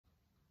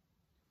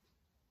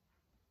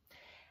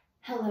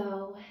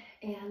Hello,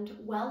 and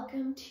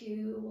welcome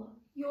to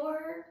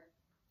your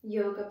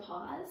yoga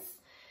pause.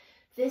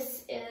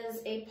 This is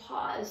a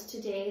pause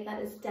today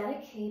that is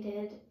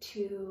dedicated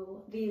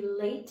to the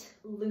late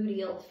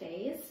luteal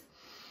phase.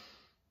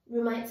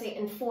 We might say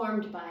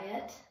informed by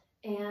it,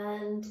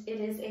 and it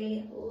is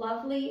a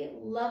lovely,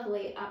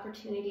 lovely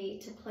opportunity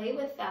to play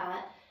with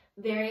that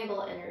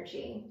variable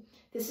energy.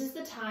 This is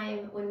the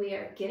time when we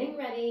are getting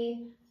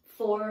ready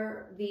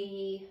for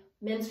the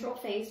menstrual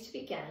phase to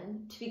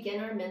begin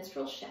our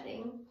menstrual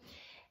shedding,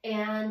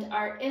 and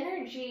our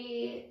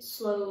energy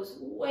slows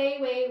way,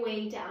 way,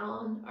 way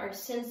down. Our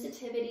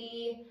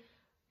sensitivity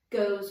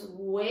goes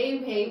way,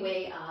 way,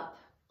 way up,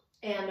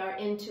 and our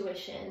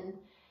intuition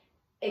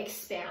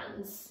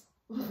expands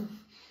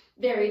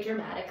very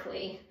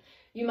dramatically.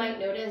 You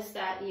might notice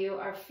that you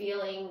are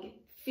feeling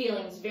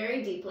feelings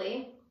very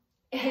deeply.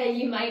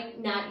 You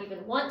might not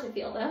even want to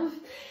feel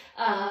them,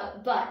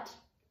 but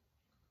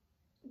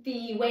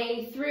the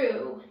way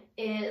through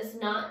is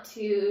not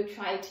to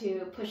try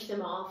to push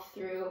them off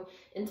through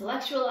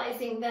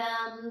intellectualizing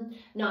them,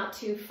 not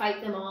to fight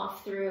them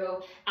off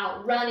through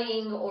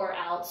outrunning or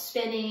out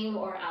spinning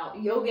or out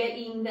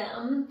yogaing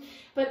them,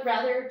 but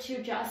rather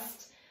to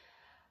just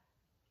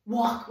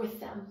walk with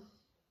them.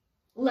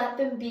 Let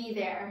them be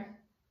there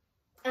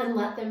and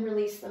let them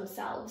release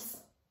themselves.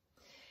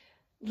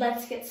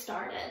 Let's get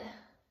started,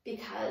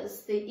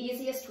 because the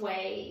easiest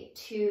way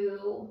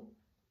to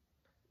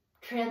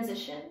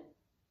transition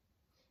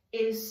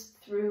is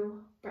through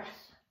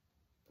breath.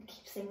 It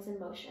keeps things in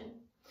motion.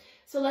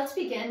 So let's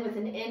begin with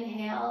an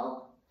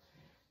inhale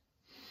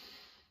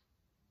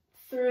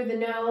through the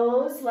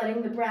nose,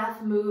 letting the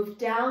breath move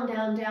down,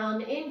 down,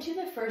 down into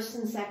the first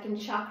and second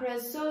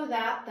chakras so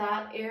that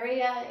that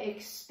area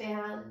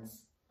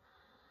expands.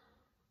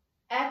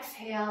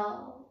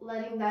 Exhale,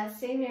 letting that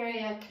same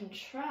area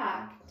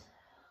contract,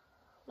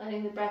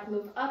 letting the breath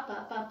move up,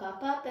 up, up,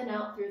 up, up, and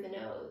out through the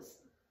nose.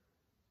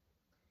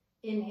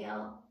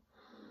 Inhale.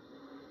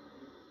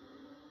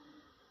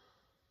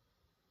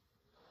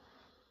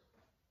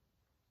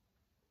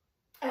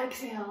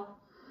 Exhale.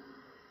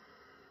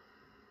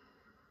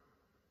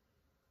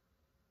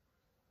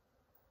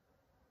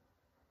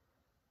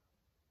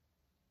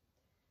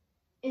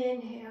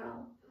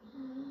 Inhale.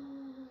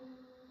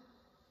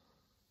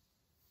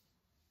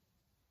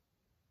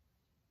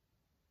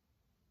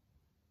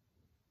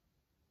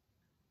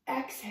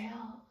 Exhale.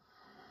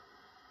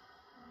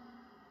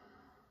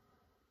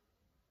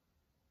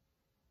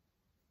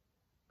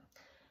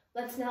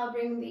 Let's now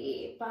bring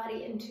the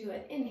body into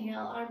an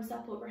inhale, arms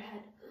up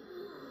overhead.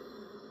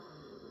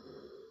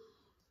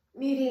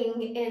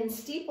 Meeting in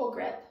steeple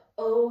grip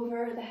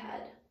over the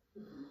head.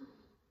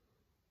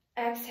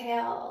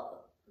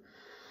 Exhale,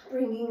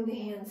 bringing the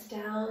hands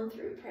down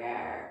through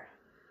prayer,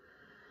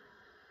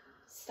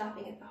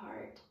 stopping at the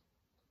heart.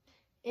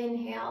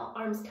 Inhale,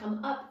 arms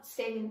come up,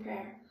 staying in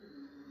prayer.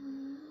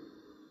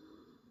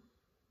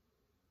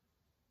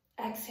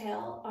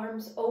 Exhale,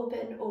 arms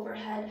open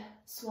overhead,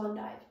 swan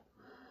dive.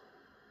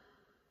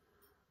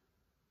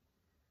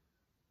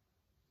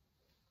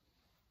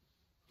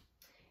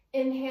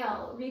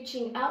 Inhale,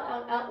 reaching out,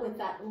 out, out with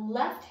that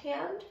left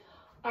hand.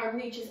 Arm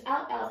reaches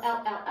out, out,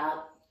 out, out,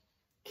 out.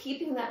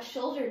 Keeping that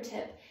shoulder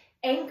tip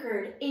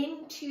anchored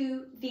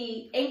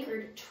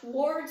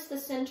towards the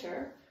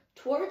center,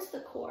 towards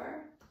the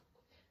core,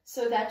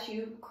 so that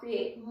you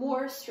create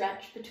more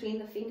stretch between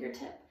the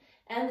fingertip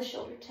and the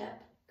shoulder tip,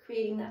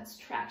 creating that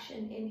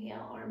traction.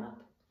 Inhale, arm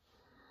up.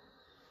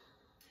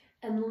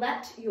 And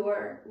let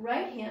your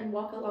right hand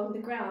walk along the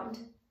ground.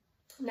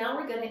 Now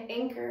we're going to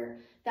anchor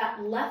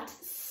that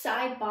left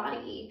side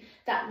body,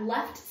 that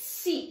left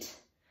seat,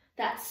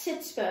 that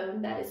sits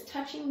bone that is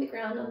touching the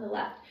ground on the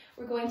left.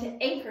 We're going to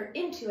anchor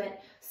into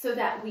it so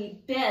that we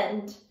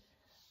bend,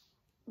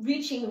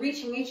 reaching,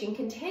 reaching, reaching,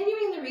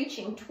 continuing the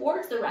reaching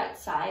towards the right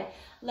side,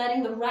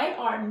 letting the right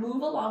arm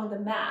move along the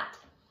mat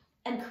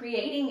and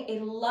creating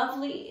a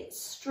lovely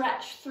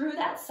stretch through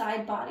that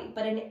side body,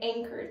 but an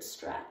anchored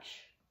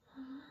stretch.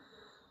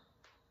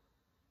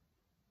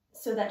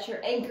 So that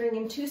you're anchoring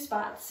in two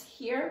spots,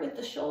 here with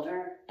the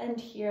shoulder and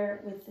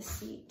here with the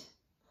seat.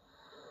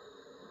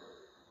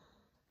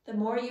 The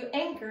more you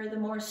anchor, the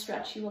more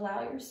stretch you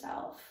allow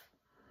yourself.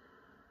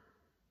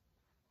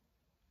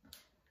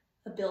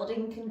 A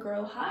building can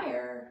grow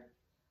higher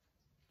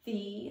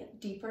the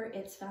deeper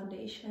its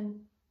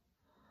foundation.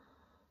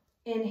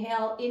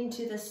 Inhale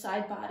into the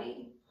side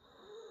body,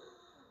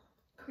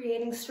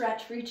 creating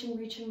stretch, reaching,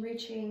 reaching,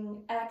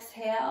 reaching.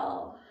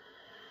 Exhale,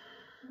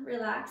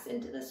 relax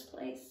into this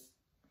place.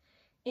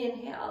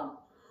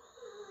 Inhale,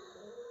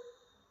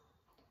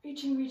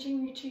 reaching,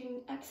 reaching,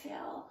 reaching.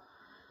 Exhale.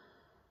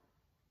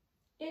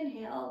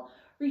 Inhale,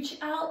 reach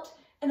out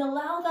and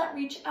allow that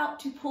reach out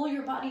to pull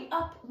your body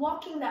up,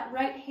 walking that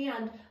right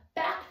hand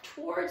back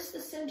towards the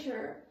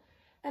center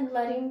and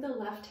letting the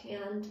left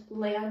hand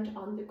land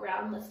on the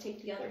ground. Let's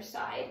take the other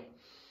side.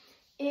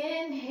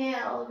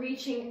 Inhale,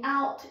 reaching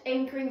out,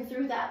 anchoring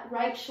through that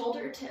right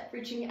shoulder tip,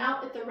 reaching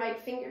out at the right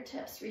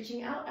fingertips,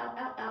 reaching out, out,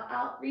 out, out,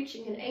 out,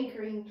 reaching and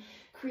anchoring,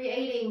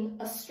 creating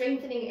a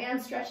strengthening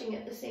and stretching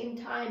at the same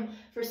time.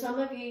 For some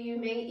of you, you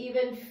may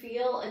even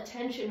feel a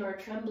tension or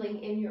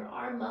trembling in your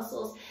arm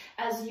muscles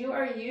as you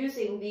are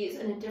using these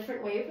in a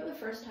different way for the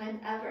first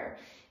time ever.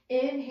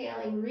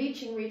 Inhaling,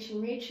 reaching,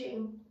 reaching,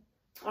 reaching.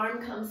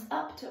 Arm comes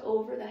up to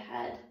over the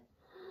head.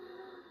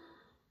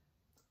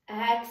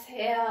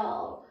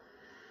 Exhale.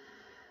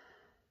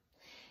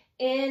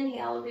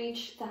 Inhale,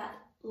 reach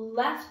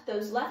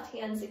those left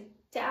hands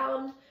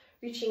down,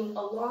 reaching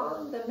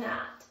along the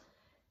mat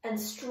and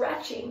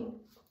stretching,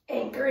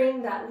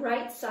 anchoring that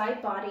right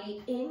side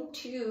body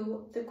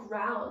into the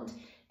ground,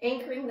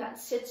 anchoring that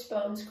sits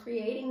bones,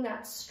 creating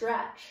that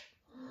stretch.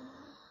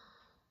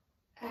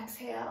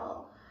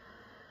 Exhale.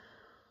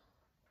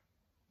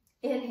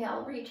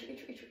 Inhale, reach,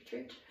 reach, reach, reach,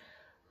 reach.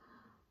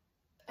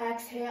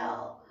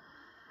 Exhale.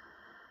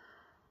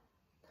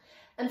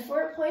 And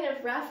for a point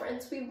of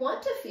reference, we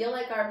want to feel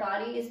like our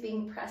body is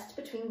being pressed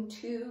between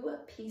two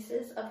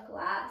pieces of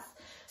glass.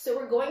 So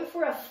we're going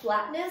for a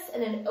flatness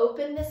and an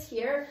openness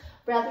here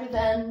rather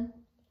than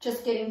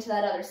just getting to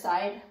that other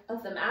side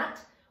of the mat.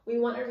 We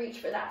want to reach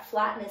for that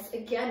flatness.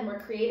 Again, we're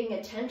creating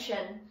a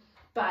tension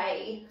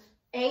by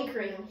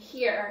anchoring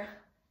here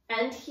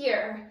and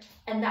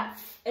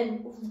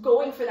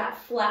going for that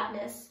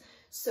flatness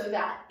so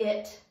that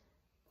it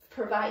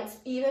provides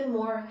even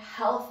more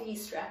healthy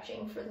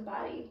stretching for the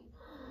body.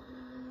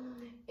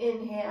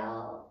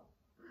 Inhale,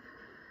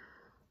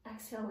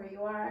 exhale where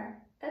you are,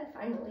 and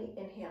finally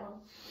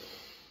inhale.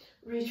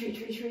 Reach,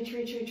 reach, reach, reach,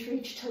 reach, reach,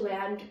 reach to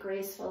land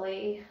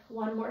gracefully.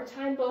 One more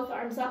time, both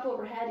arms up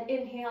overhead.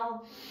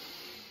 Inhale,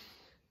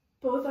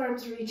 both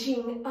arms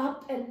reaching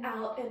up and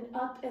out and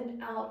up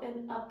and out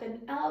and up and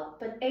out,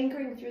 but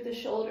anchoring through the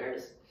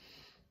shoulders.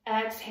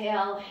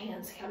 Exhale,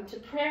 hands come to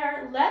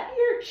prayer. Let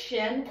your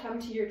chin come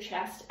to your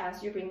chest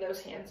as you bring those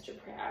hands to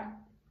prayer.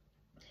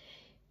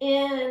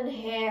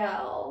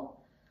 Inhale.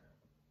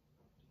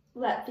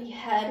 Let the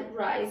head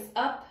rise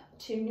up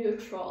to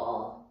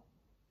neutral.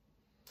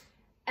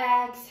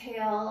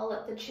 Exhale,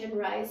 let the chin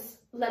rise,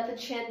 let the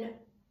chin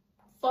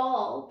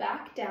fall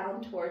back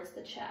down towards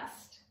the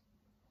chest.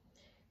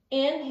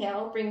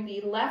 Inhale, bring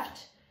the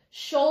left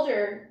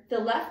shoulder, the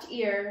left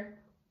ear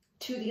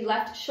to the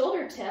left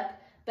shoulder tip,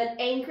 but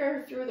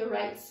anchor through the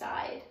right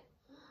side.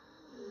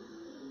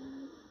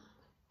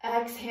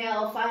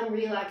 Exhale, find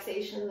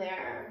relaxation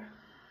there.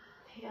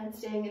 Hand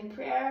staying in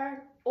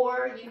prayer.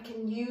 Or you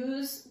can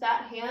use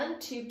that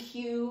hand to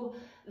cue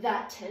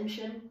that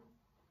tension,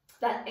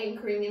 that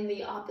anchoring in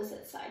the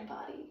opposite side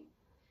body.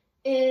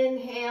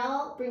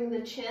 Inhale, bring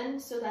the chin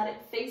so that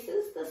it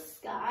faces the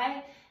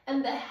sky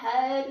and the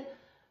head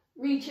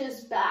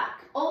reaches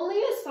back, only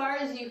as far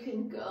as you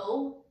can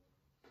go.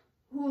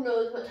 Who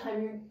knows what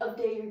time of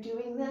day you're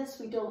doing this?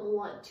 We don't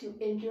want to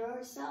injure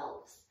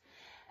ourselves.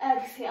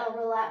 Exhale,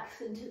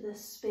 relax into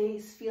this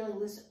space, feeling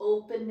this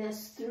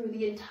openness through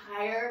the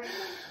entire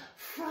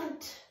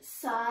front,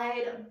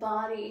 side,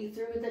 body,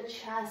 through the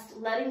chest,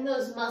 letting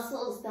those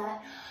muscles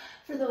that,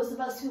 for those of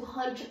us who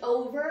hunch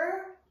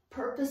over,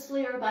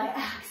 purposefully or by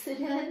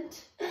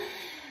accident,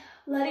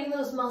 letting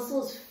those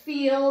muscles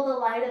feel the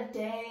light of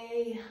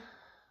day.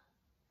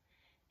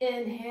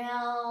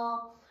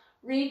 Inhale,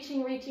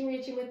 reaching, reaching,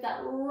 reaching with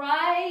that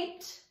right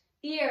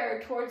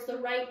ear towards the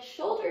right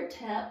shoulder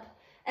tip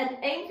and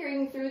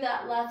anchoring through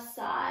that left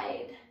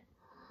side.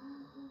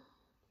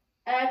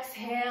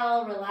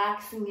 Exhale,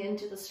 relaxing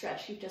into the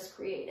stretch you've just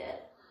created.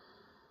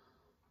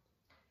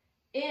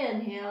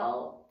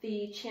 Inhale,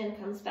 the chin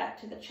comes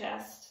back to the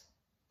chest.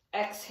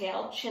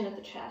 Exhale, chin at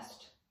the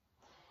chest.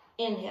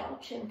 Inhale,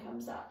 chin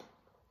comes up.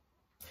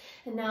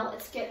 And now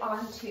let's get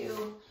on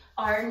to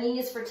our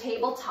knees for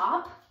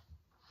tabletop.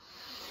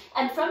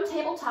 And from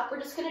tabletop, we're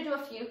just going to do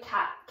a few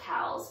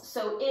cat-cows.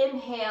 So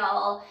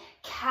inhale,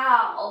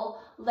 cow,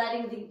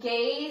 letting the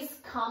gaze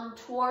come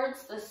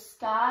towards the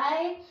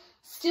sky.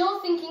 Still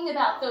thinking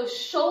about those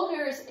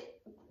shoulders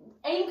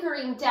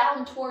anchoring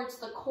down towards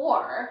the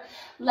core,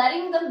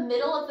 letting the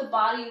middle of the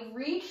body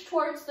reach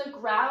towards the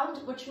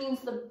ground, which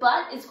means the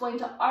butt is going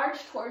to arch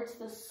towards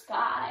the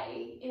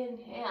sky.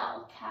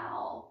 Inhale,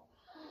 cow.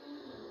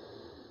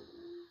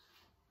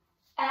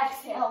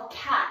 Exhale,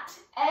 cat.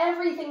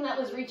 Everything that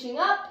was reaching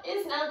up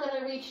is now going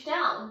to reach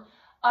down.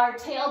 Our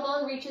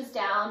tailbone reaches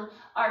down,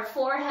 our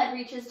forehead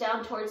reaches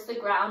down towards the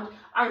ground,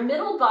 our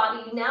middle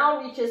body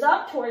now reaches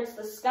up towards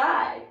the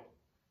sky.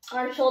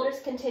 Our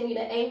shoulders continue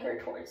to anchor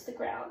towards the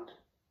ground.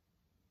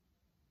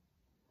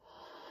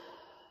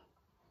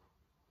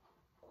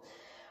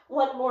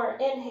 One more,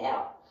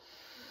 inhale.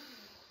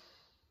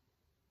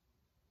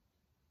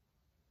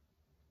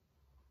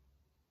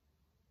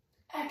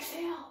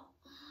 Exhale.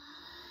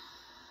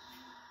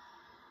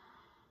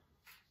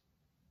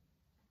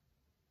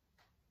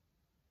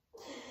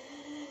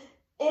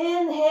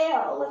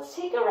 Inhale, let's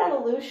take a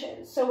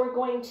revolution. So we're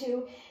going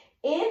to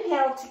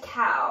inhale to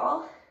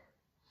cow.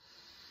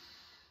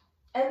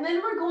 And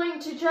then we're going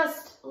to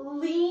just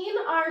lean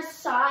our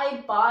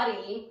side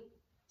body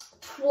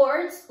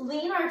towards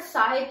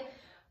the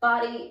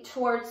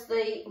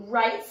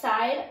right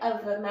side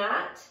of the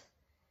mat.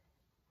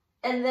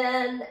 And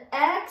then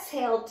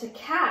exhale to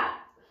cat.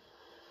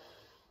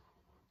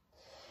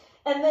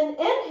 And then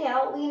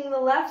inhale, leaning the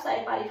left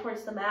side body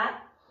towards the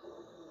mat.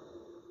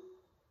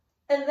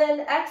 And then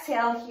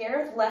exhale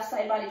here, left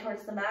side body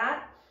towards the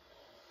mat.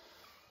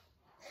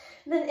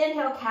 And then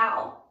inhale,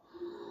 cow.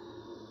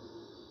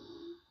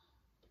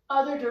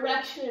 Other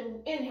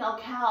direction, inhale,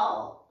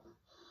 cow.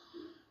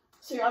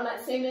 So you're on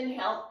that same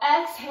inhale.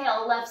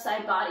 Exhale, left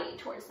side body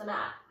towards the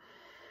mat.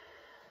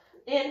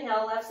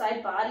 Inhale, left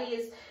side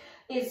body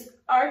is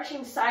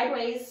arching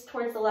sideways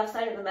towards the left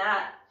side of the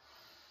mat.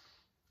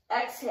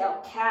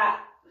 Exhale, cat.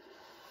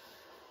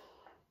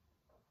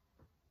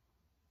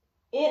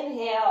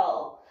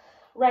 Inhale,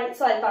 right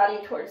side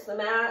body towards the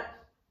mat.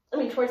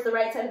 Towards the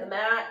right side of the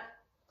mat.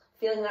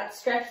 Feeling that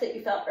stretch that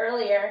you felt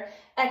earlier.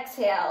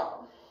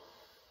 Exhale.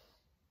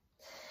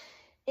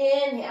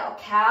 Inhale,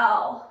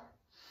 cow.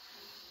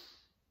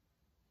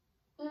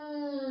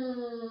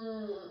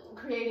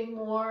 Creating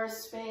more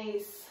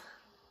space.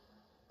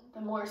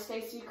 The more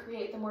space you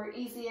create, the more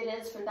easy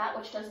it is for that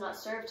which does not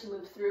serve to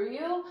move through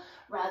you,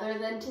 rather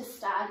than to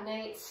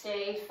stagnate,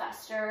 stay,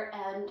 fester,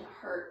 and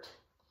hurt.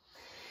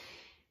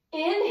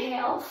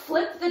 Inhale,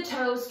 flip the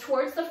toes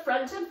towards the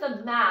front of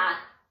the mat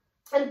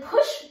and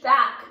push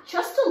back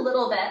just a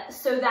little bit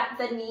so that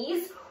the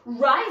knees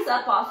rise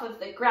up off of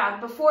the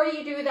ground. Before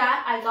you do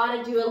that, I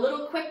gotta do a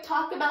little quick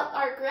talk about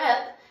our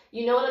grip.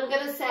 You know what I'm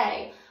gonna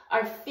say.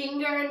 Our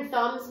finger and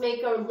thumbs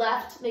make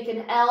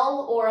an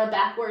L or a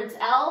backwards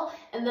L,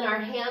 and then our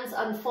hands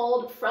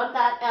unfold from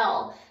that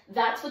L.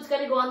 That's what's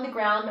going to go on the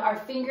ground. Our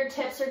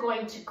fingertips are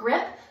going to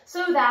grip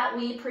so that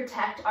we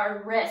protect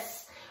our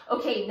wrists.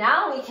 Okay,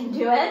 now we can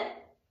do it.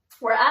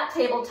 We're at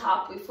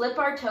tabletop. We flip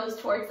our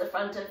toes towards the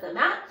front of the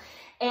mat,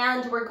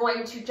 and we're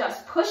going to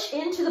just push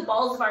into the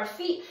balls of our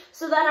feet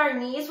so that our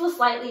knees will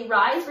slightly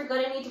rise. We're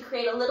going to need to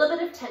create a little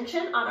bit of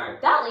tension on our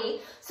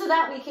belly so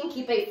that we can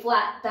keep a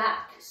flat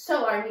back.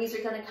 So our knees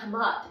are going to come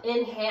up.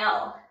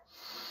 Inhale.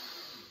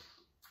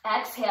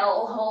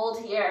 Exhale,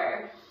 hold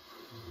here.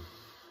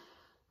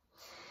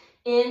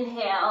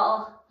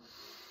 Inhale.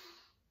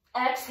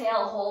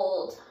 Exhale,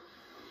 hold.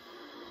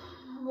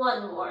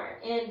 One more.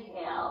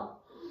 Inhale.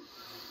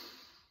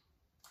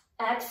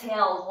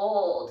 Exhale,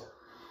 hold.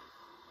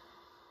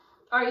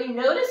 Are you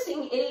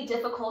noticing any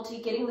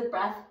difficulty getting the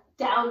breath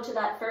down to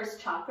that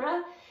first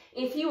chakra?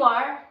 If you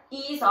are,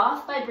 ease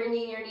off by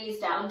bringing your knees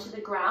down to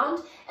the ground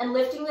and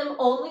lifting them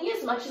only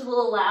as much as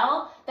will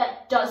allow.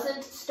 That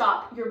doesn't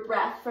stop your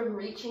breath from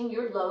reaching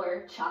your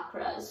lower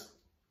chakras.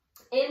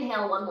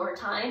 Inhale one more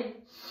time.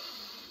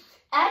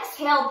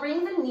 Exhale,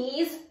 bring the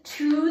knees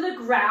to the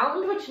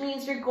ground, which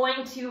means you're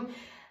going to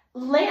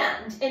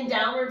land in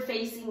downward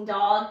facing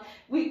dog.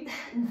 Bring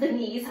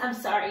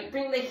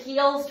the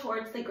heels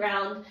towards the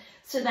ground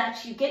so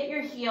that you get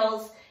your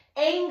heels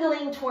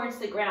angling towards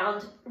the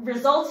ground,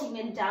 resulting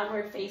in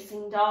downward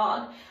facing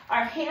dog.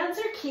 Our hands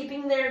are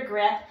keeping their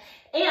grip,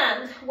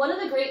 and one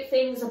of the great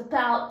things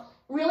about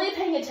really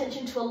paying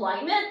attention to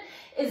alignment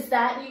is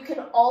that you can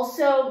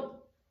also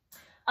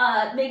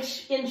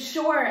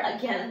ensure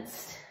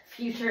against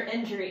future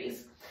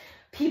injuries.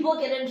 People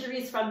get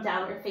injuries from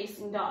downward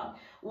facing dog.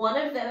 One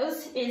of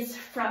those is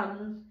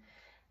from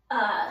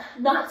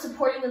not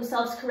supporting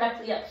themselves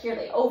correctly up here.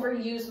 They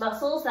overuse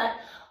muscles that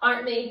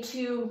aren't made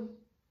to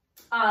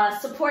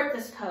support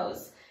this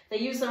pose. They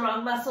use the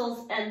wrong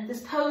muscles, and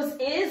this pose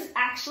is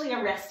actually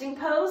a resting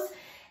pose.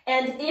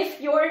 And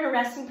if you're in a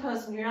resting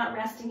pose and you're not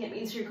resting, it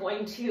means you're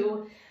going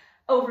to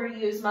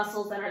overuse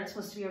muscles that aren't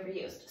supposed to be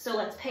overused. So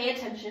let's pay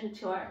attention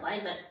to our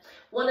alignment.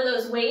 One of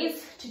those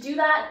ways to do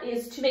that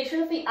is to make sure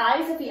that the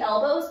eyes of the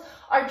elbows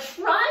are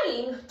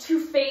trying to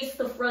face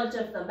the front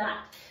of the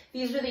mat.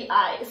 These are the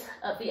eyes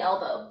of the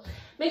elbow.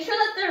 Make sure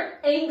that they're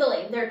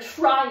angling, they're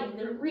trying,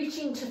 they're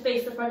reaching to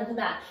face the front of the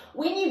mat.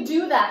 When you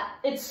do that,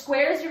 it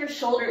squares your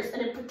shoulders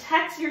and it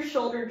protects your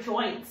shoulder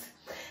joints.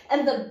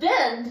 And the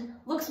bend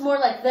looks more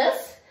like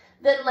this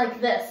than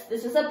like this.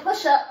 This is a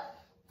push-up.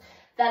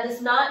 That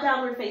is not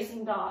downward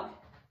facing dog.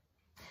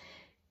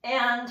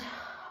 And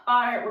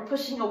we're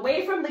pushing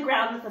away from the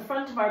ground with the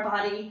front of our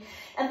body,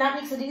 and that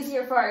makes it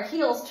easier for our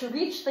heels to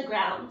reach the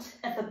ground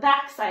at the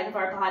back side of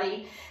our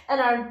body,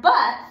 and our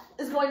butt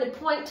is going to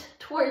point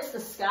towards the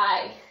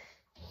sky.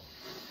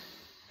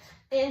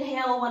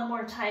 Inhale one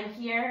more time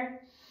here.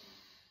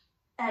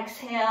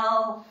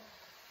 Exhale.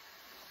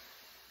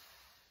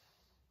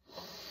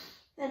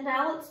 And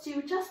now let's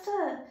do just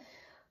a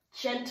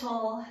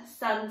gentle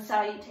sun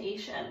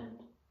salutation,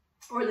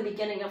 or the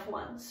beginning of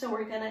one. So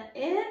we're gonna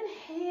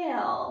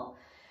inhale,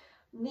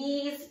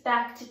 knees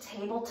back to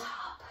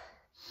tabletop.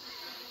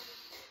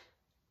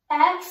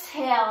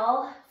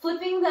 Exhale,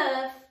 flipping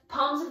the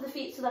palms of the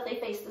feet so that they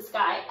face the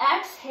sky.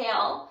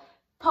 Exhale,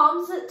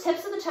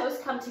 tips of the toes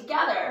come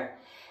together,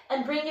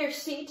 and bring your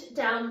seat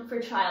down for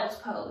child's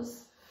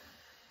pose.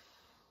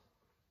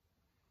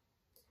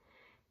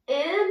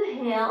 Inhale.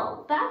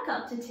 Inhale, back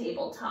up to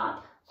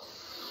tabletop.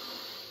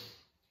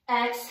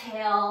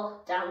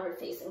 Exhale, downward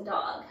facing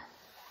dog.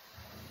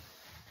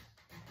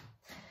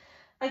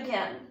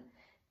 Again,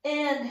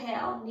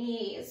 inhale,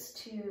 knees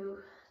to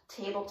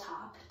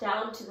tabletop,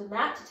 down to the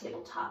mat to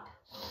tabletop.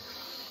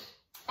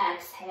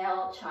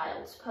 Exhale,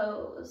 child's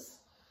pose.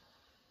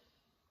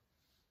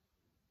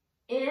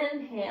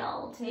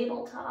 Inhale,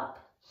 tabletop.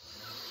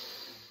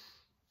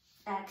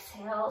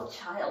 Exhale,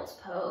 child's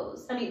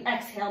pose.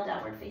 Exhale,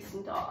 downward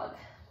facing dog.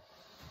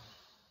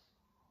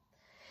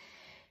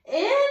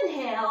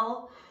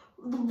 Inhale,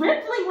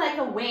 rippling like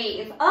a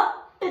wave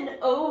up and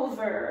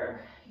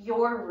over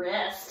your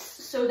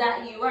wrists so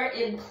that you are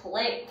in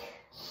plank.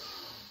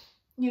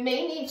 You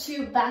may need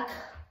to back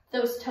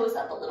those toes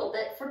up a little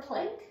bit for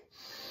plank.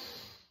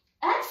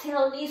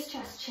 Exhale, knees,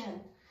 chest, chin,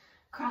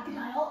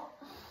 crocodile.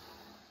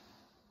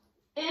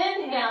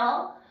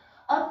 Inhale,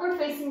 upward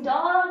facing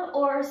dog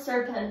or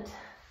serpent.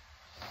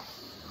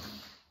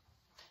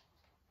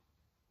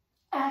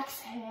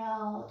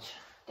 Exhale,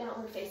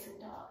 downward facing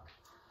dog.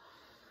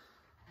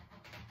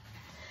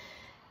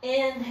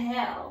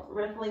 Inhale,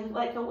 rippling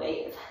like a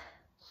wave,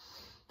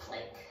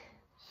 plank.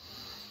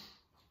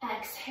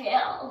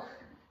 Exhale,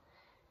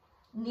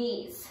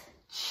 knees,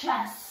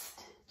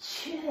 chest,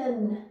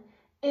 chin.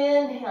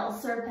 Inhale,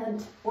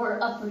 serpent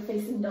or upward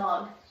facing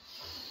dog.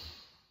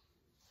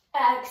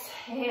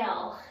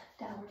 Exhale,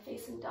 downward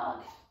facing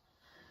dog.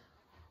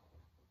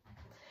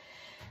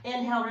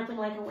 Inhale, rippling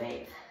like a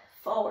wave,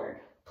 forward,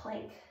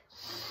 plank.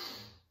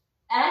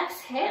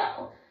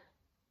 Exhale,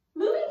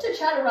 moving to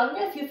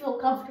chaturanga if you feel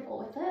comfortable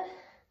with it.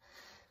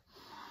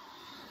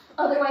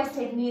 Otherwise,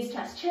 take knees,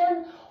 chest,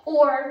 chin,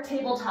 or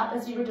tabletop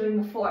as you were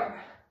doing before.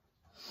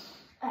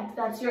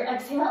 That's your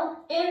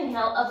exhale.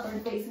 Inhale,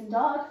 upward facing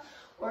dog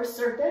or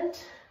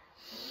serpent.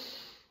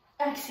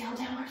 Exhale,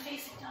 downward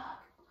facing dog.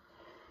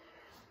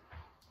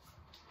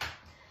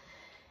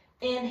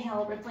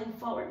 Inhale, rippling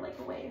forward like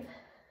a wave.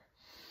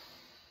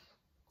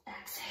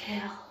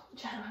 Exhale,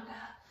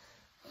 chaturanga.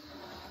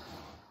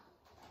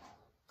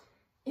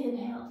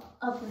 Inhale,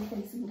 upward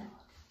facing dog.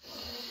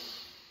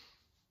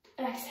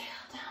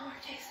 Exhale,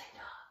 downward facing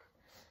dog.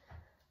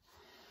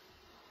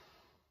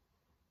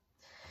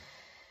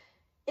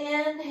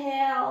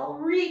 Inhale,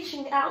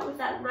 reaching out with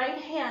that right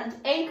hand,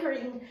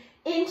 anchoring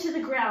into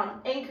the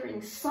ground,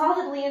 anchoring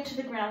solidly into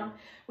the ground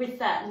with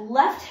that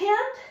left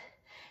hand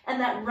and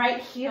that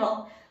right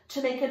heel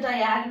to make a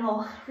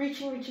diagonal,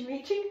 reaching, reaching,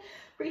 reaching.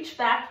 Reach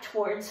back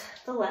towards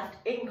the left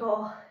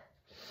ankle.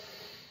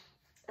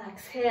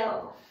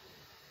 Exhale.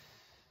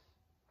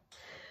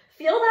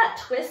 Feel that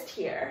twist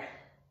here.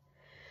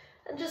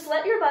 And just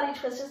let your body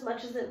twist as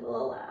much as it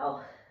will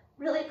allow.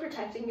 Really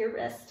protecting your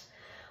wrist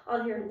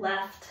on your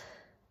left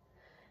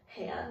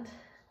hand.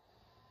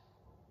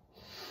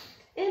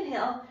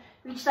 Inhale,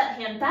 reach that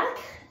hand back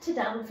to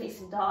downward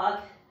facing dog.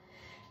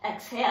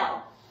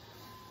 Exhale.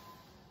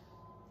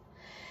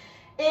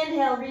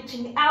 Inhale,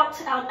 reaching out,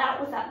 out, out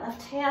with that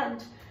left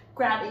hand,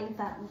 grabbing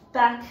that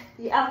back,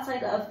 the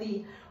outside of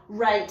the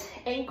right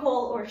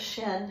ankle or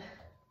shin.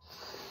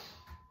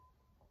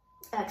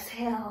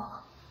 Exhale.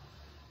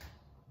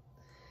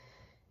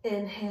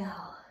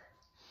 Inhale.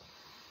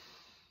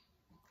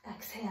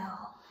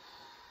 Exhale.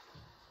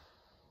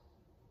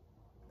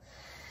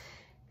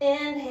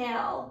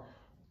 Inhale.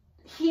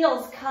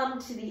 Heels come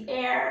to the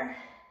air.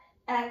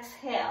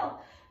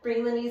 Exhale.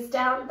 Bring the knees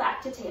down,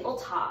 back to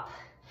tabletop.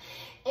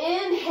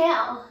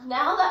 Inhale.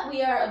 Now that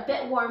we are a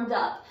bit warmed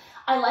up,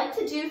 I like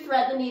to do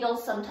thread the needle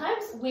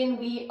sometimes when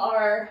we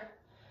are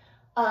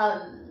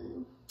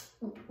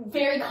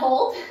very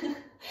cold.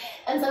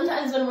 And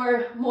sometimes when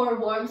we're more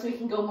warm, so we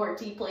can go more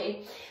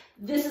deeply.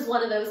 This is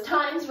one of those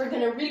times. We're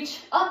going to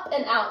reach up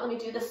and out. Let me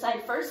do this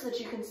side first so that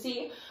you can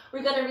see.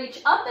 We're going to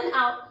reach up and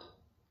out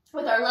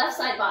with our left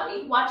side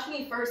body. Watch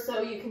me first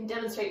so you can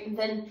demonstrate, and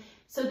then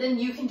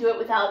you can do it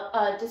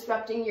without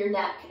disrupting your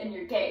neck and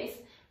your gaze.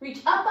 Reach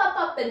up, up,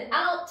 up, and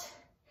out.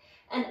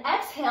 And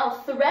exhale,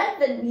 thread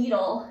the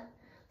needle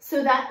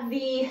so that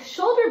the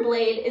shoulder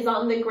blade is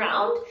on the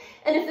ground.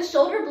 And if the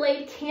shoulder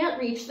blade can't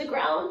reach the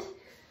ground,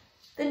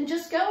 then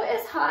just go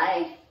as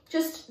high,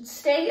 just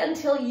stay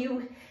until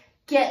you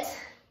get,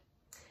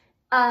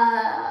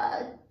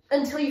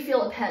 until you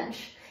feel a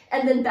pinch,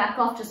 and then back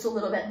off just a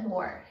little bit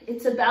more.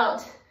 It's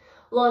about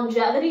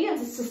longevity and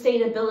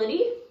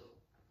sustainability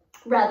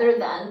rather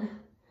than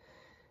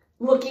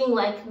looking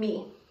like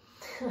me,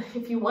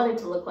 if you wanted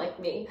to look like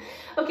me.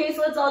 Okay,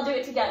 so let's all do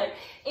it together.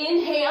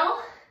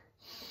 Inhale,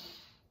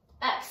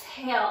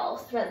 exhale,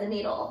 thread the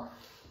needle.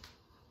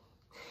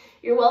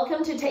 You're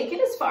welcome to take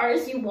it as far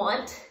as you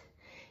want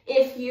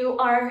if you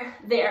are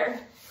there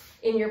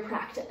in your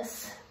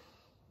practice.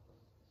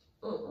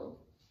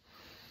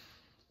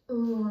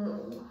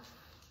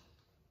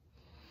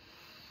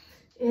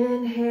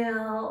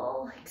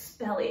 Inhale,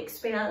 belly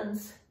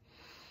expands.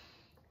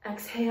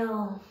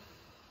 Exhale,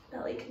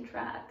 belly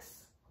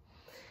contracts.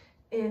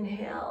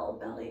 Inhale,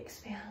 belly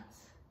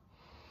expands.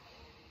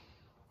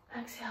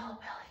 Exhale,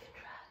 belly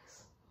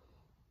contracts.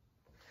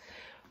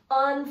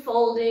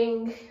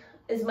 Unfolding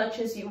as much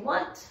as you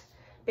want.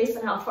 Based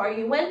on how far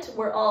you went,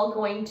 we're all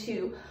going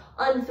to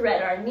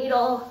unthread our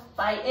needle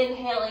by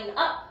inhaling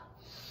up,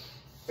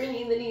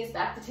 bringing the knees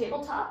back to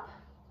tabletop.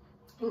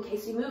 In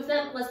case you move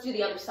them, let's do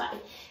the other side.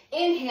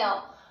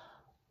 Inhale,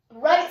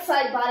 right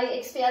side body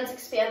expands,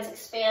 expands,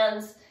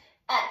 expands.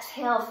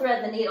 Exhale,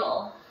 thread the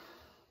needle.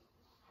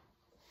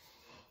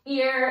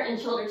 Ear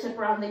and shoulder tip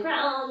are on the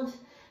ground.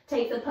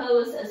 Take the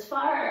pose as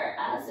far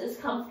as is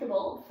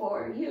comfortable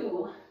for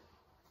you.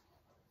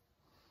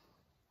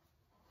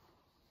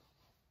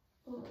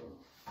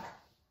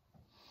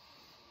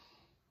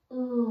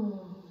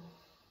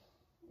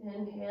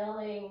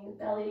 Inhaling,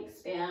 belly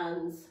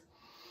expands.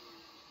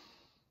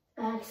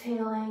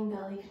 Exhaling,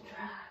 belly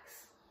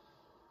contracts.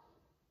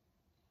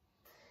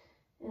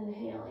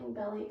 Inhaling,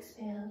 belly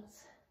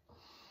expands.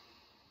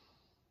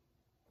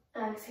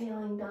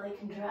 Exhaling, belly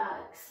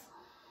contracts.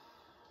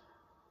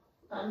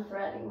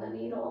 Unthreading the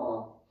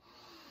needle.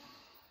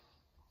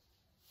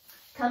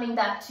 Coming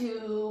back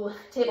to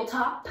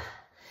tabletop.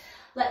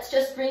 Let's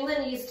just bring the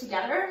knees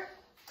together,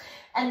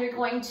 and you're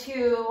going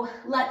to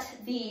let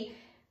the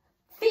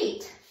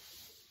feet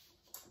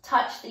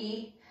touch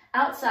the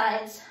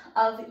outsides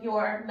of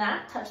your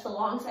mat, touch the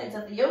long sides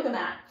of the yoga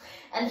mat.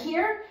 And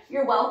here,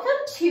 you're welcome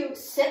to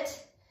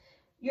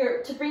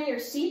bring your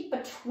seat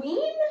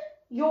between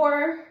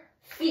your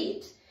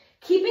feet,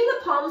 keeping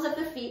the palms of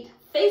the feet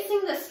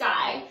facing the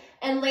sky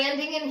and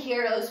landing in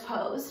hero's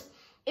pose.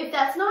 If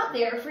that's not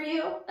there for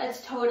you,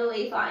 that's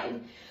totally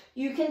fine.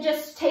 You can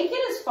just take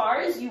it as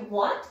far as you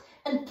want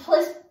and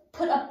put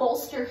a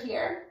bolster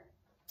here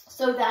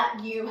so that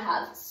you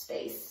have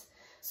space,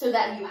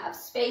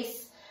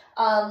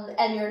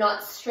 and you're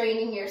not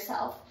straining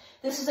yourself.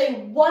 This is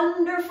a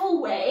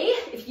wonderful way,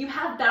 if you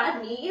have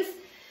bad knees,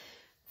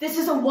 this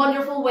is a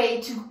wonderful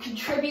way to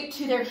contribute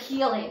to their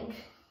healing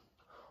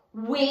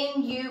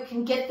when you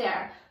can get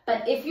there.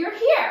 But if you're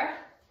here,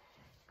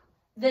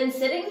 then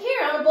sitting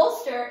here on a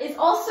bolster is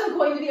also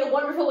going to be a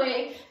wonderful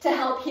way to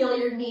help heal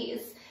your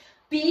knees.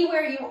 Be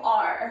where you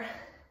are.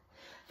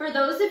 For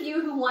those of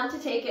you who want to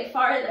take it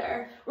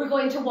farther, we're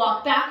going to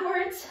walk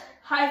backwards,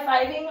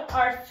 high-fiving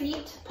our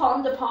feet,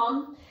 palm to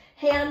palm,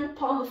 hand,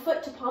 palm of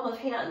foot to palm of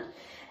hand.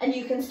 And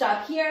you can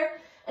stop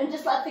here and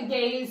just let the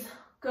gaze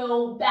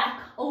go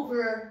back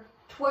over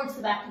towards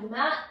the back of the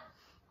mat.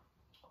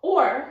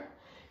 Or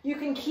you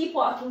can keep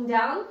walking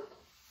down,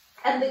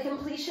 and the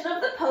completion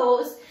of the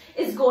pose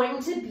is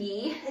going to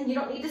be, and you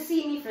don't need to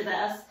see me for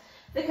this,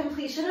 the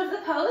completion of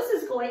the pose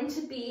is going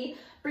to be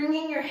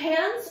bringing your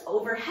hands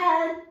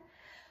overhead,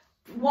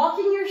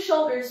 walking your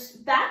shoulders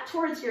back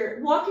towards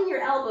walking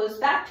your elbows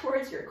back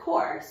towards your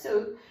core.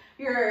 So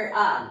your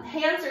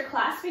hands are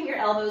clasping your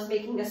elbows,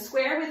 making a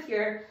square with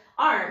your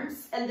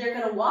arms, and they're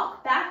going to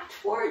walk back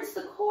towards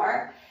the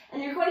core,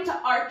 and you're going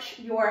to arch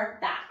your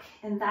back.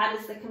 And that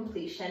is the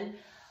completion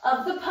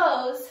of the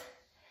pose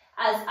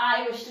as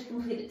I wish to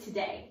complete it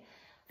today.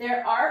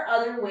 There are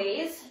other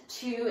ways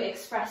to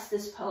express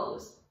this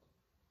pose.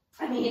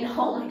 I mean,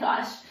 oh my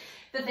gosh,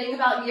 the thing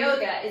about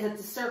yoga is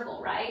it's a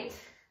circle, right?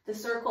 The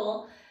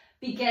circle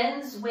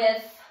begins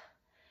with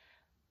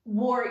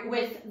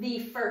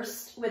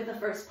the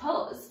first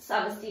pose,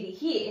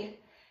 Samastitihi,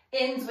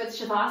 ends with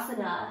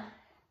Shavasana,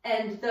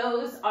 and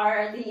those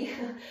are the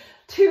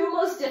two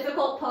most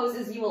difficult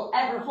poses you will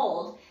ever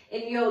hold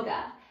in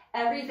yoga.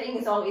 Everything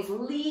is always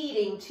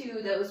leading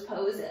to those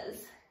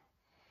poses.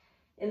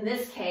 In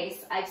this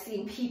case, I've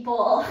seen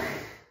people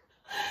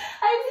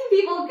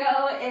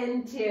go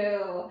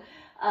into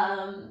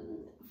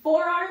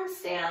forearm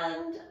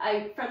stand.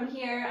 From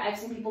here, I've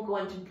seen people go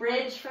into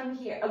bridge from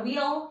here, a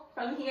wheel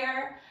from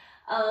here.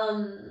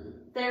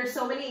 There are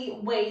so many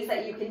ways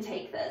that you can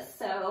take this.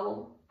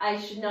 So I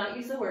should not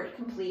use the word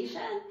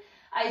completion.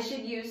 I should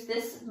use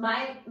this,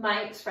 my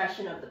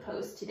expression of the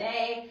pose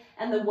today,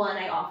 and the one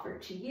I offer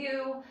to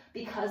you,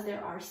 because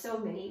there are so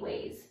many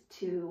ways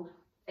to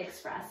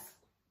express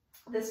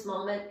this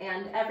moment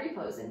and every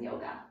pose in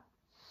yoga.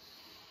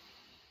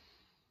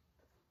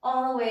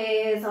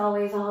 Always,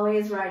 always,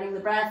 always riding the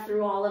breath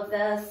through all of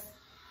this.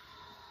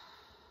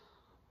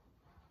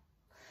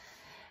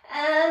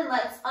 And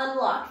let's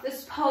unlock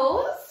this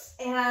pose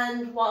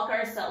and walk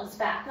ourselves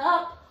back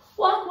up.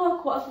 Walk,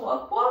 walk, walk,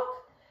 walk, walk.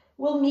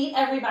 We'll meet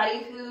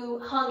everybody who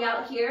hung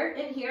out here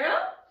in Hero,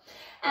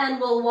 and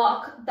we'll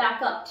walk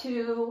back up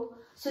so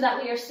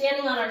that we are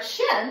standing on our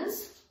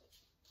shins,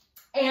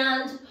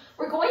 and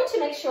we're going to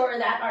make sure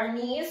that our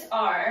knees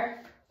are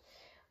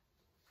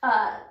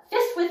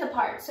fist width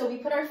apart. So we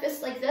put our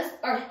fists like this,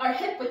 our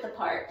hip width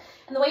apart,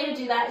 and the way to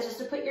do that is just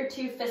to put your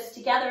two fists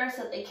together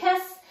so that they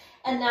kiss,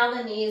 and now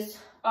the knees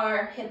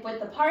are hip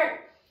width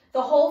apart.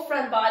 The whole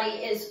front body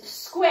is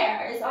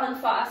square, is en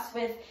face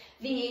with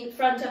the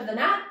front of the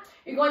mat.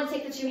 You're going to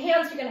take the two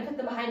hands, you're going to put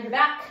them behind your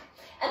back,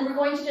 and we're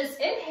going to just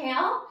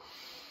inhale,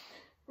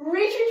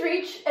 reach, reach,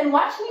 reach, and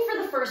watch me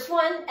for the first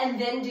one,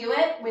 and then do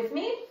it with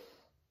me.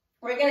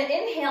 We're going to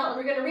inhale, and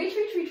we're going to reach,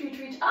 reach, reach, reach,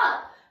 reach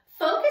up,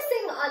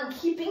 focusing on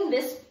keeping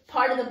this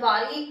part of the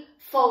body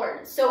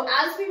forward. So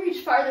as we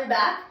reach farther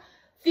back,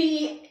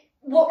 the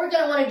what we're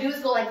going to want to do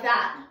is go like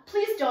that.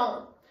 Please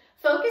don't.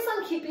 Focus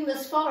on keeping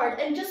this forward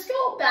and just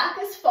go back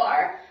as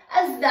far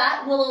as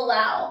that will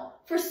allow.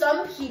 For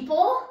some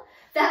people,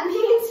 that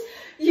means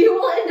you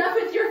will end up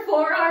with your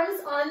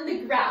forearms on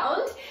the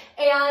ground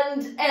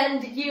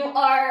and you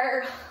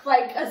are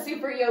like a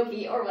super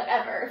yogi or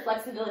whatever.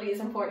 Flexibility is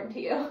important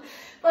to you.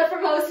 But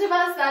for most of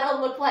us,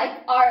 that'll look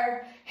like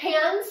our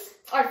hands,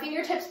 our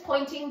fingertips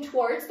pointing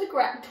towards the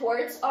ground,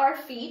 towards our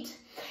feet,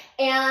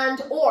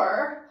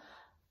 or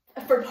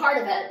for part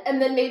of it,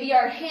 and then maybe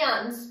our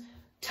hands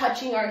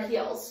touching our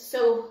heels.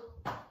 So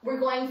we're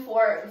going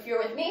for, if you're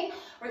with me,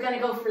 we're going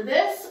to go for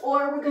this,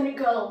 or we're going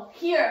to go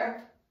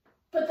here.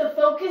 But the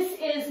focus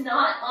is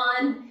not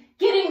on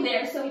getting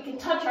there so we can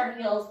touch our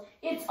heels.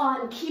 It's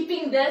on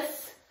keeping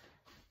this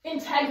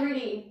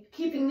integrity,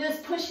 keeping this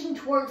pushing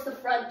towards the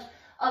front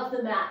of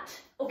the mat.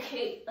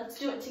 Okay, let's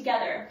do it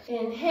together.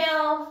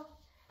 Inhale,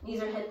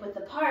 knees are hip width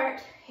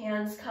apart,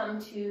 hands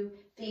come to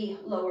the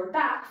lower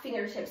back,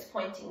 fingertips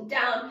pointing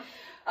down,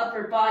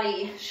 upper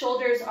body,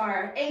 shoulders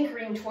are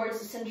anchoring towards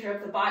the center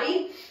of the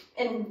body.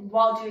 And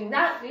while doing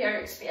that, we are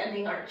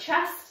expanding our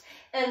chest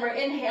and we're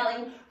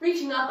inhaling,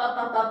 reaching up, up,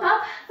 up, up,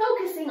 up,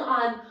 focusing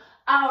on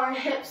our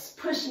hips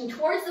pushing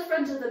towards the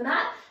front of the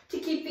mat to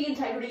keep the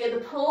integrity of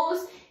the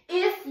pose.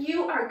 If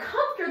you are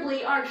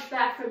comfortably arched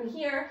back from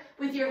here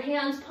with your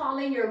hands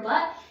palming your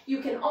butt,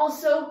 you can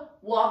also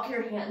walk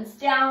your hands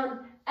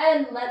down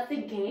and let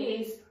the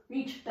gaze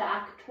reach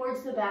back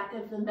towards the back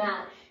of the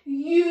mat.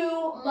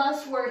 You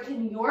must work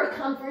in your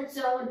comfort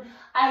zone.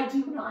 I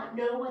do not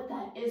know what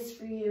that is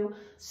for you,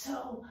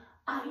 so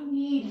I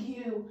need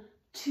you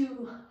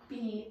to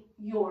be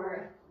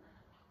your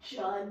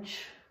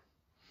judge.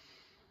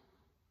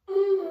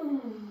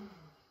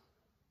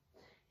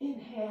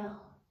 Inhale.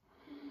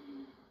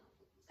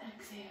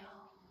 Exhale.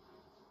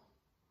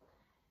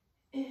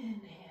 Inhale.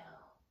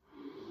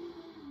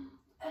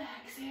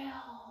 Exhale.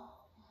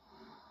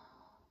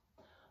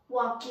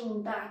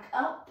 Walking back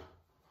up.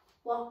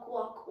 Walk,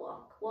 walk,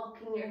 walk.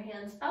 Walking your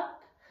hands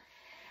up.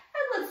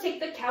 And let's take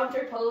the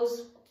counter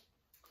pose.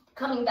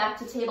 Coming back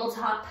to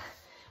tabletop,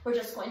 we're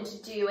just going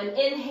to do an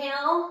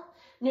inhale,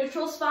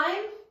 neutral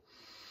spine.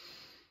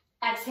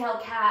 Exhale,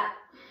 cat.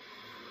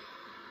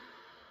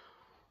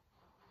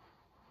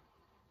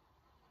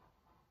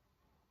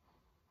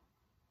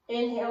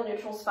 Inhale,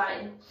 neutral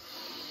spine.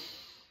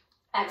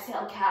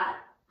 Exhale, cat.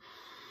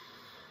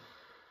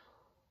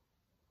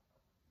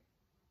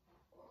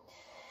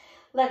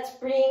 Let's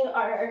bring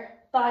our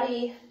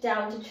body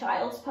down to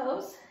child's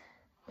pose.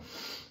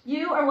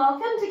 You are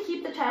welcome to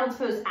keep the child's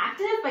pose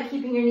active by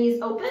keeping your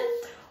knees open,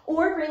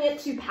 or bring it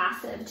to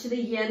passive, to the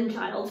yin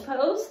child's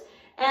pose.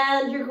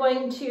 And you're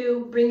going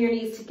to bring your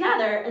knees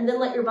together and then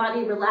let your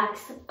body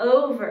relax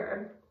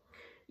over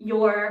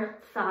your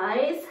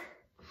thighs.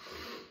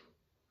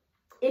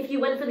 If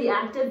you went for the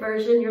active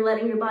version, you're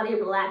letting your body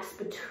relax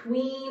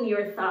between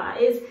your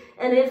thighs.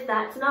 And if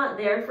that's not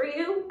there for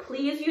you,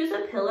 please use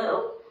a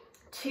pillow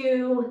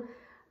to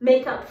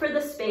make up for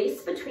the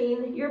space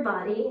between your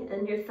body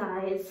and your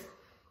thighs.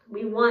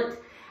 We want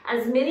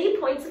as many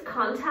points of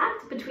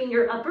contact between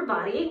your upper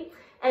body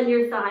and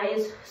your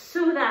thighs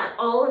so that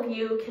all of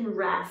you can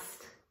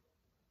rest.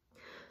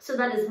 So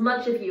that as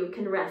much of you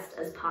can rest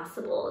as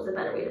possible is a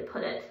better way to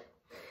put it.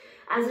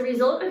 As a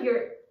result of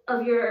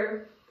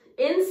your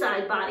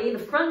inside body, the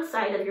front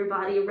side of your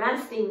body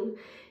resting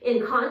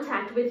in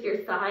contact with your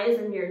thighs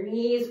and your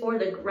knees or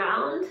the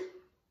ground,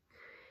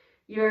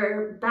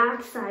 your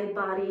backside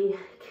body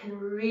can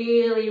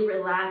really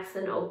relax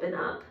and open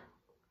up.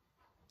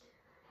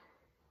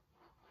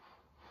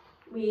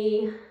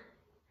 We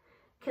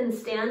can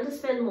stand to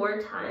spend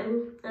more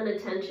time and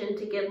attention,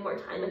 to give more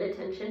time and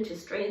attention to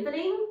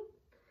strengthening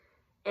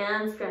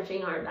and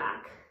stretching our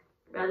back,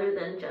 rather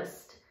than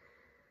just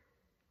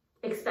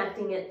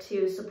expecting it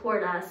to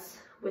support us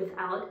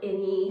without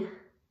any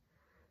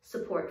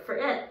support for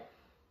it.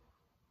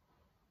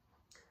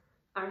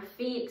 Our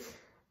feet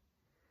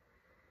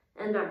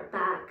and our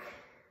back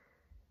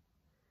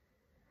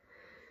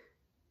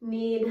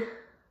need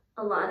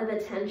a lot of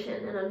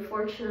attention, and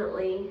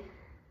unfortunately,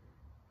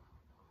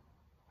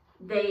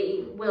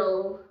 they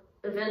will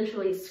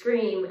eventually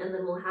scream, and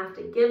then we'll have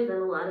to give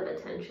them a lot of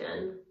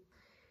attention.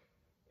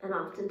 And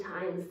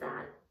oftentimes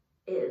that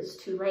is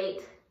too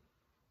late.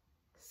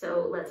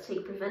 So let's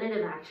take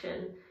preventative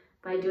action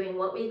by doing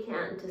what we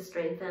can to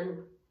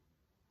strengthen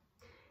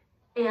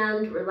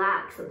and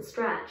relax and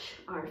stretch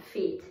our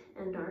feet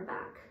and our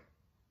back.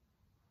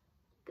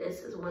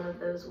 This is one of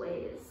those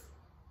ways.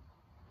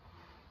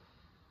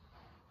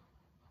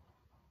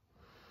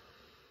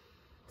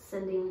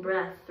 Sending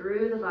breath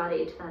through the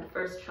body to that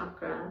first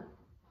chakra.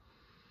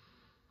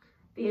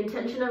 The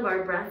intention of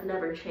our breath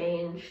never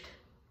changed.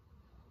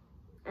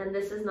 And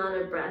this is not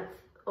a breath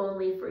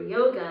only for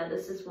yoga.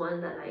 This is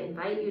one that I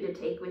invite you to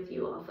take with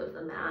you off of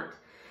the mat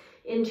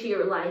into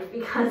your life,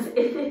 because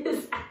it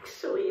is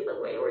actually the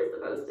way we're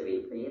supposed to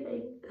be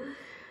breathing.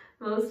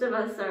 Most of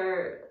us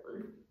are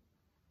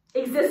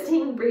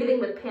breathing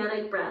with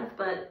panic breath,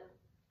 but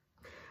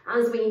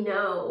as we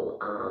know,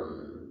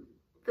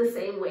 the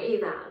same way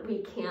that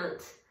we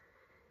can't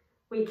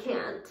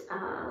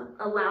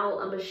allow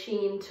a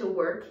machine to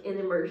work in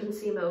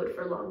emergency mode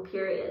for long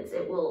periods.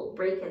 It will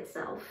break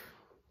itself.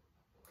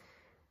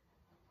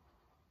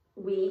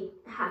 We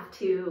have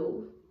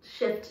to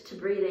shift to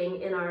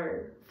breathing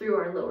through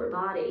our lower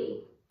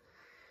body,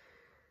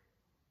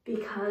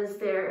 because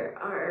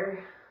there's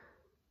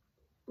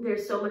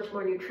so much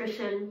more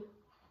nutrition,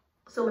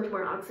 so much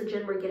more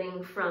oxygen we're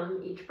getting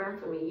from each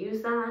breath when we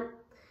use that,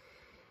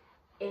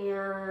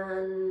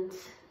 and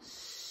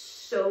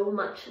so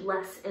much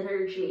less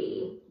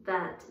energy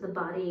that the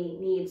body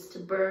needs to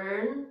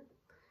burn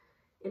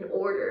in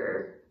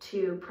order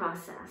to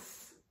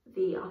process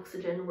the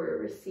oxygen we're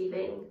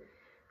receiving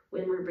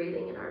when we're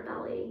breathing in our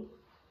belly.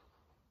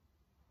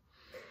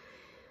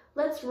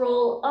 Let's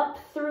roll up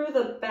through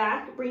the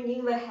back,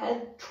 bringing the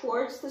head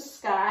towards the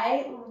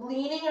sky,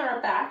 leaning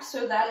our back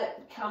so that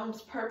it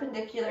comes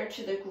perpendicular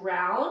to the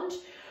ground.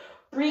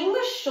 Bring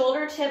the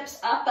shoulder tips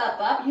up,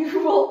 up, up. You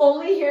will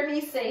only hear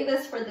me say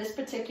this for this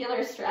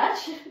particular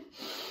stretch.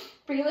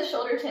 Bring the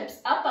shoulder tips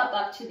up, up,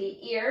 up to the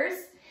ears,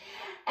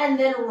 and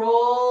then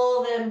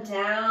roll them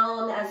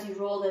down. As you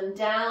roll them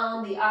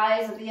down, the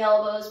eyes of the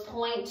elbows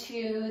point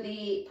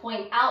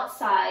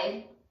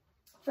outside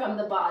from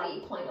the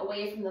body, point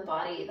away from the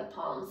body. The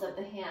palms of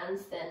the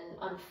hands then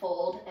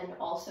unfold and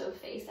also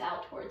face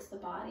out towards the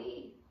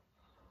body.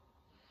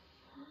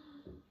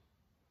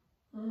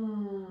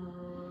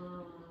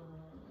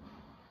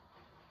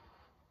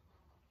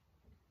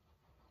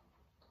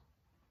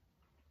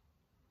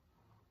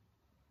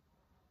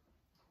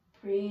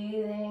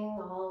 Breathing,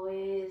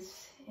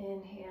 always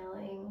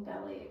inhaling,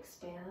 belly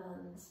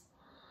expands.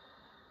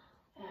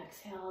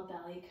 Exhale,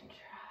 belly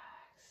contracts.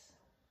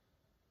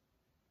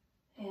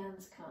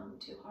 Hands come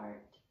to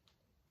heart.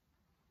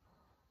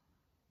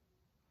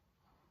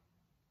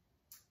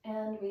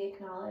 And we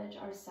acknowledge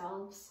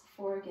ourselves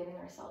for giving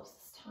ourselves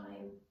this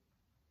time.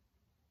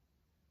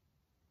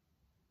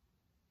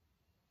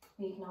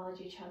 We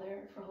acknowledge each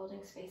other for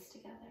holding space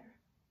together.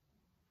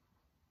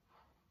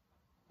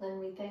 Then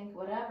we thank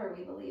whatever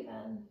we believe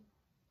in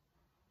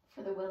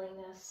for the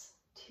willingness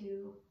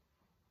to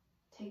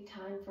take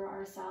time for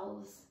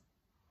ourselves.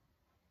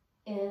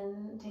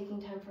 In taking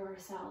time for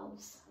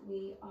ourselves,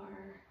 we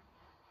are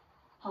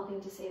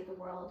helping to save the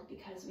world,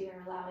 because we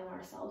are allowing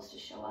ourselves to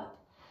show up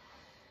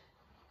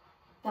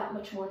that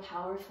much more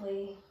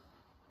powerfully,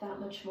 that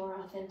much more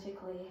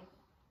authentically.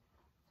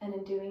 And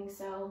in doing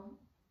so,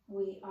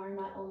 we are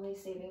not only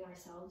saving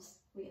ourselves,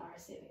 we are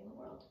saving the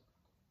world.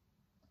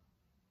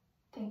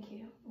 Thank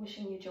you.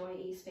 Wishing you joy,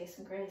 ease, space,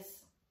 and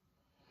grace.